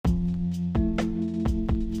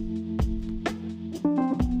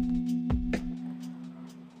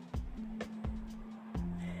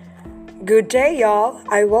Good day, y'all.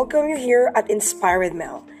 I welcome you here at Inspire with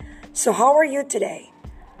Mel. So, how are you today?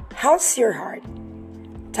 How's your heart?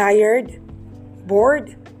 Tired?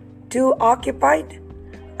 Bored? Too occupied?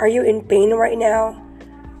 Are you in pain right now?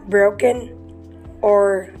 Broken?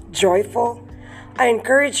 Or joyful? I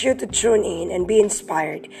encourage you to tune in and be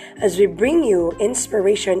inspired as we bring you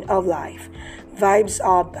inspiration of life, vibes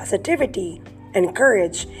of positivity, and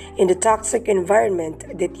courage in the toxic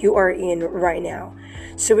environment that you are in right now.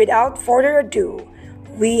 So without further ado,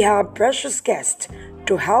 we have precious guests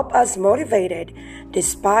to help us motivated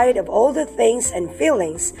despite of all the things and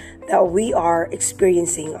feelings that we are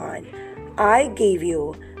experiencing on. I gave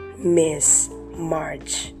you Miss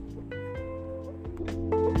Marge.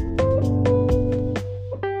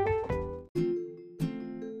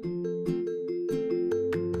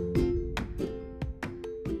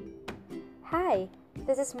 Hi,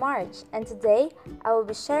 this is Marge, and today I will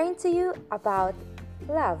be sharing to you about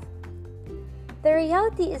love. The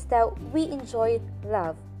reality is that we enjoy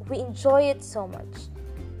love. We enjoy it so much.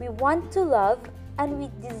 We want to love and we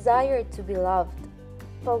desire to be loved.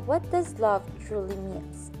 But what does love truly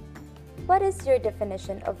mean? What is your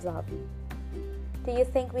definition of love? Do you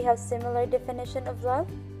think we have similar definition of love?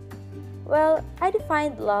 Well, I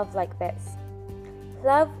defined love like this.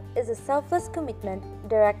 Love is a selfless commitment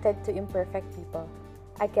directed to imperfect people.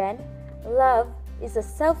 Again, love is a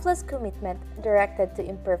selfless commitment directed to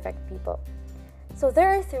imperfect people. So there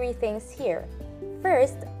are three things here.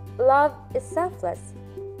 First, love is selfless.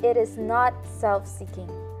 It is not self-seeking.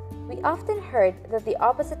 We often heard that the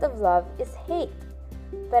opposite of love is hate,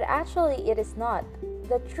 but actually it is not.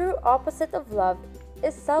 The true opposite of love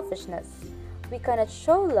is selfishness. We cannot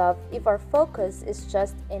show love if our focus is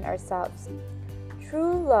just in ourselves.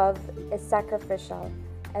 True love is sacrificial,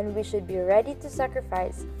 and we should be ready to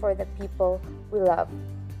sacrifice for the people we love.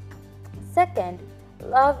 Second,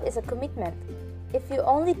 love is a commitment. If you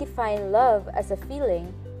only define love as a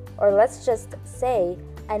feeling, or let's just say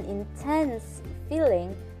an intense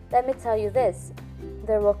feeling, let me tell you this: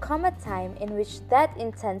 there will come a time in which that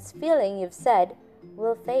intense feeling you've said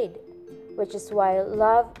will fade, which is why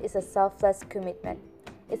love is a selfless commitment.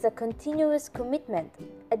 It's a continuous commitment,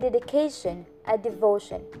 a dedication, a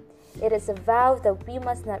devotion. It is a vow that we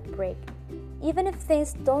must not break. Even if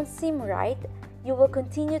things don't seem right, you will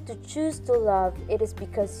continue to choose to love. It is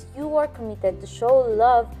because you are committed to show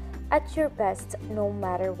love at your best no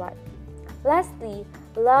matter what. Lastly,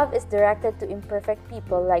 love is directed to imperfect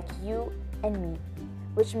people like you and me,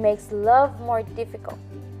 which makes love more difficult.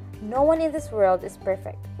 No one in this world is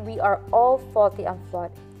perfect. We are all faulty and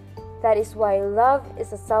flawed. That is why love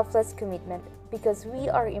is a selfless commitment, because we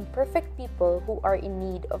are imperfect people who are in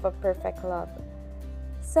need of a perfect love.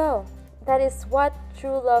 So, that is what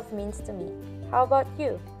true love means to me. How about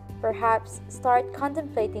you? Perhaps start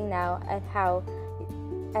contemplating now and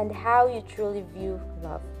how you truly view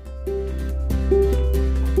love.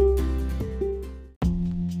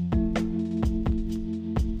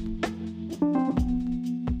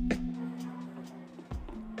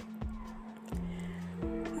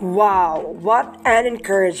 Wow, what an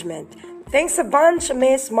encouragement. Thanks a bunch,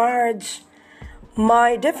 Miss Marge.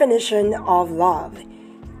 My definition of love: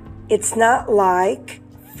 it's not like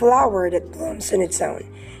flower that blooms on its own.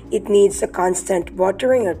 It needs a constant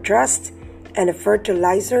watering of trust and a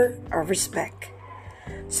fertilizer of respect.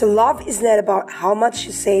 So love is not about how much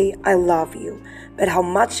you say I love you, but how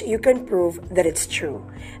much you can prove that it's true.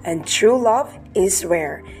 And true love is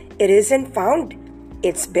rare. It isn't found,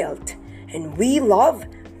 it's built. And we love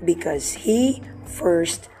because He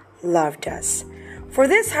first loved us. For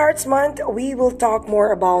this Hearts Month, we will talk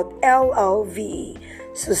more about LOVE.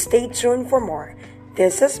 So stay tuned for more.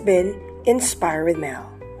 This has been Inspire with Mel.